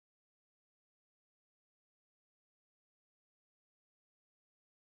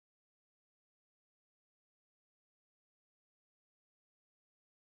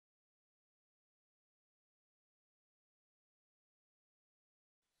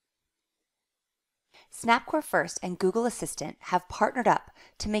SnapCore First and Google Assistant have partnered up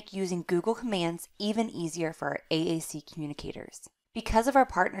to make using Google commands even easier for our AAC communicators. Because of our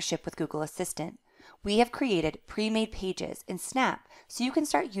partnership with Google Assistant, we have created pre-made pages in Snap so you can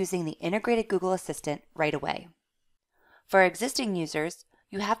start using the integrated Google Assistant right away. For existing users,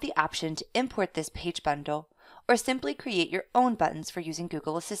 you have the option to import this page bundle or simply create your own buttons for using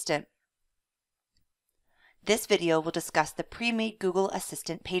Google Assistant. This video will discuss the pre-made Google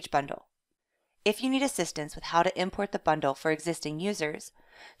Assistant page bundle. If you need assistance with how to import the bundle for existing users,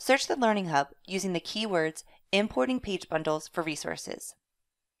 search the Learning Hub using the keywords Importing Page Bundles for resources.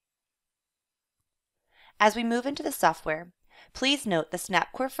 As we move into the software, please note the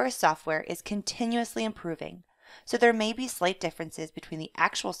SnapCore First software is continuously improving, so there may be slight differences between the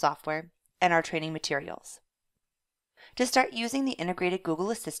actual software and our training materials. To start using the integrated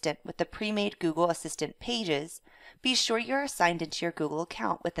Google Assistant with the pre-made Google Assistant pages, be sure you are signed into your Google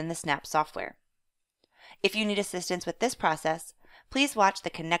account within the Snap software. If you need assistance with this process, please watch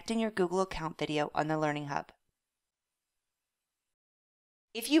the Connecting Your Google Account video on the Learning Hub.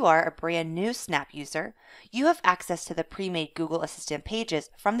 If you are a brand new Snap user, you have access to the pre-made Google Assistant pages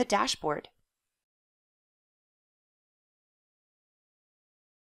from the dashboard.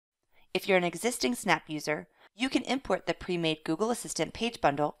 If you're an existing Snap user, you can import the pre-made Google Assistant page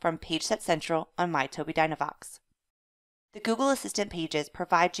bundle from PageSet Central on MyToby Dynavox. The Google Assistant pages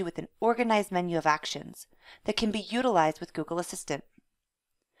provide you with an organized menu of actions that can be utilized with Google Assistant.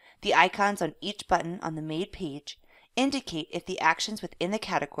 The icons on each button on the made page indicate if the actions within the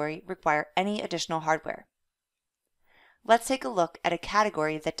category require any additional hardware. Let's take a look at a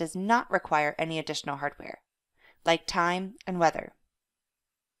category that does not require any additional hardware, like time and weather.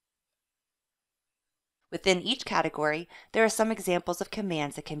 Within each category, there are some examples of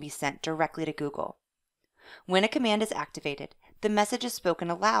commands that can be sent directly to Google. When a command is activated, the message is spoken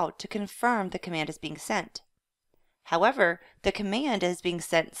aloud to confirm the command is being sent. However, the command is being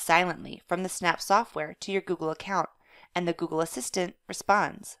sent silently from the Snap software to your Google account, and the Google Assistant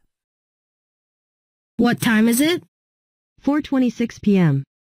responds. What time is it? 4:26 p.m.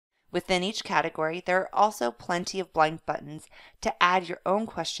 Within each category, there are also plenty of blank buttons to add your own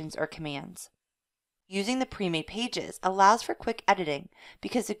questions or commands. Using the pre-made pages allows for quick editing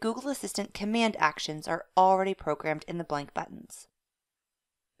because the Google Assistant command actions are already programmed in the blank buttons.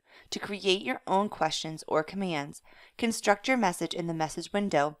 To create your own questions or commands, construct your message in the message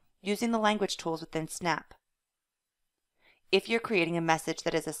window using the language tools within Snap. If you're creating a message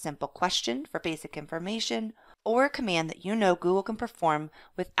that is a simple question for basic information or a command that you know Google can perform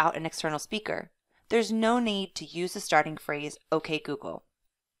without an external speaker, there's no need to use the starting phrase, "OK Google."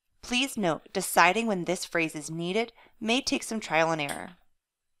 Please note, deciding when this phrase is needed may take some trial and error.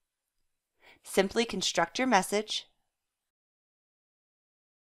 Simply construct your message.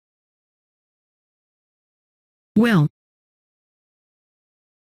 Well.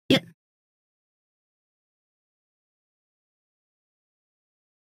 It.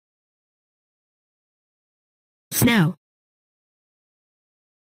 Snow.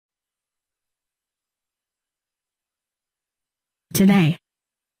 Today.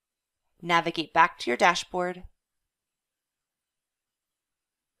 Navigate back to your dashboard.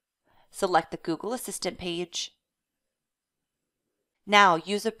 Select the Google Assistant page. Now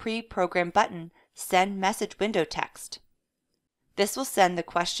use a pre-programmed button, Send Message Window Text. This will send the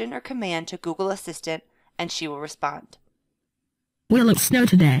question or command to Google Assistant and she will respond. Will it snow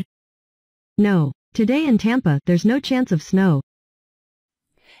today? No. Today in Tampa, there's no chance of snow.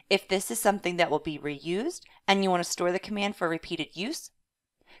 If this is something that will be reused and you want to store the command for repeated use,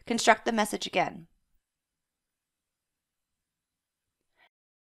 construct the message again.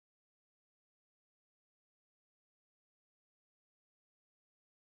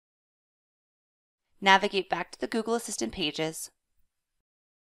 Navigate back to the Google Assistant pages.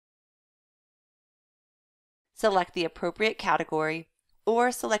 Select the appropriate category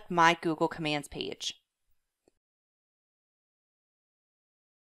or select My Google Commands page.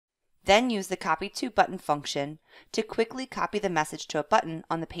 Then use the Copy to Button function to quickly copy the message to a button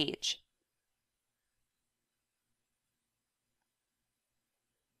on the page.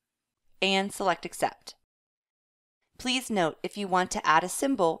 And select Accept. Please note, if you want to add a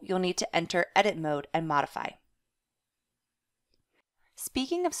symbol, you'll need to enter Edit Mode and modify.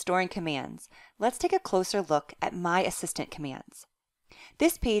 Speaking of storing commands, let's take a closer look at My Assistant commands.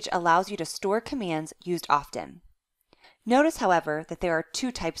 This page allows you to store commands used often. Notice, however, that there are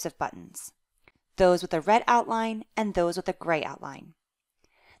two types of buttons, those with a red outline and those with a gray outline.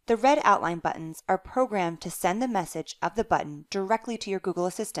 The red outline buttons are programmed to send the message of the button directly to your Google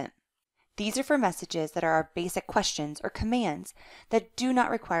Assistant. These are for messages that are our basic questions or commands that do not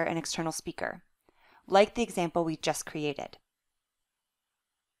require an external speaker, like the example we just created.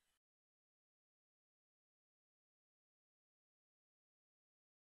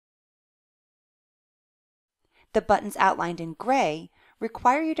 The buttons outlined in gray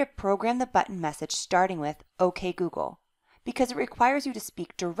require you to program the button message starting with OK Google, because it requires you to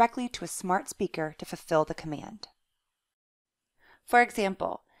speak directly to a smart speaker to fulfill the command. For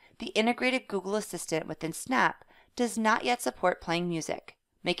example, the integrated Google Assistant within Snap does not yet support playing music,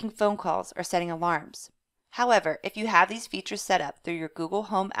 making phone calls, or setting alarms. However, if you have these features set up through your Google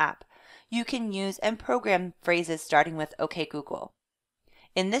Home app, you can use and program phrases starting with OK Google.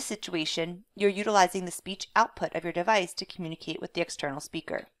 In this situation, you're utilizing the speech output of your device to communicate with the external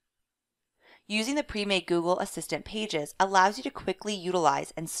speaker. Using the pre-made Google Assistant pages allows you to quickly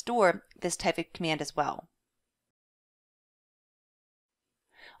utilize and store this type of command as well.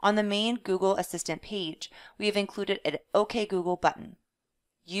 On the main Google Assistant page, we have included an OK Google button.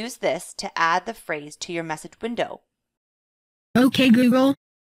 Use this to add the phrase to your message window. OK Google.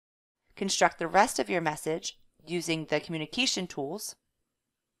 Construct the rest of your message using the communication tools.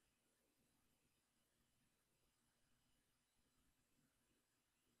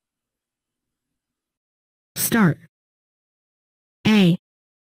 Start. A.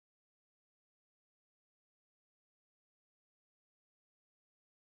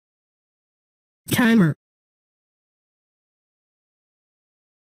 Timer.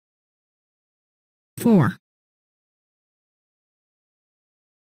 4.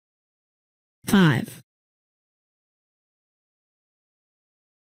 5.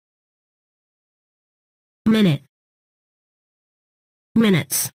 Minute.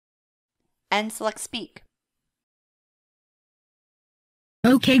 Minutes. And select Speak.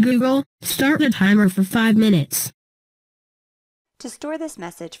 OK Google, start the timer for 5 minutes. To store this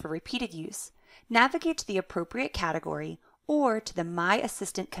message for repeated use, navigate to the appropriate category or to the My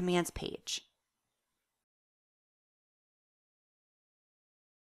Assistant Commands page.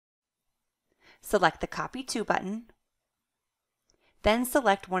 Select the Copy To button, then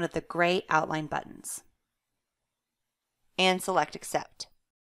select one of the gray outline buttons, and select Accept.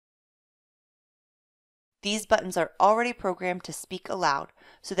 These buttons are already programmed to speak aloud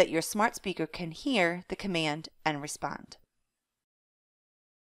so that your smart speaker can hear the command and respond.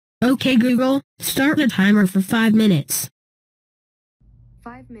 OK Google, start the timer for 5 minutes.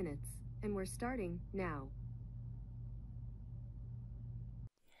 5 minutes, and we're starting now.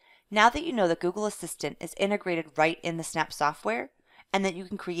 Now that you know that Google Assistant is integrated right in the Snap software, and that you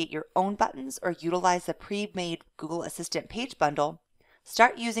can create your own buttons or utilize the pre-made Google Assistant page bundle,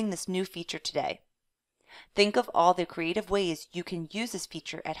 start using this new feature today. Think of all the creative ways you can use this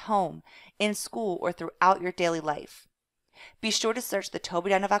feature at home, in school, or throughout your daily life. Be sure to search the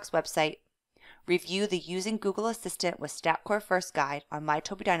Tobii Dynavox website, review the Using Google Assistant with SnapCore First guide on My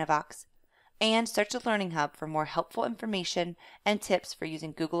Tobii Dynavox, and search the Learning Hub for more helpful information and tips for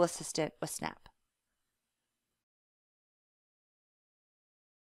using Google Assistant with Snap.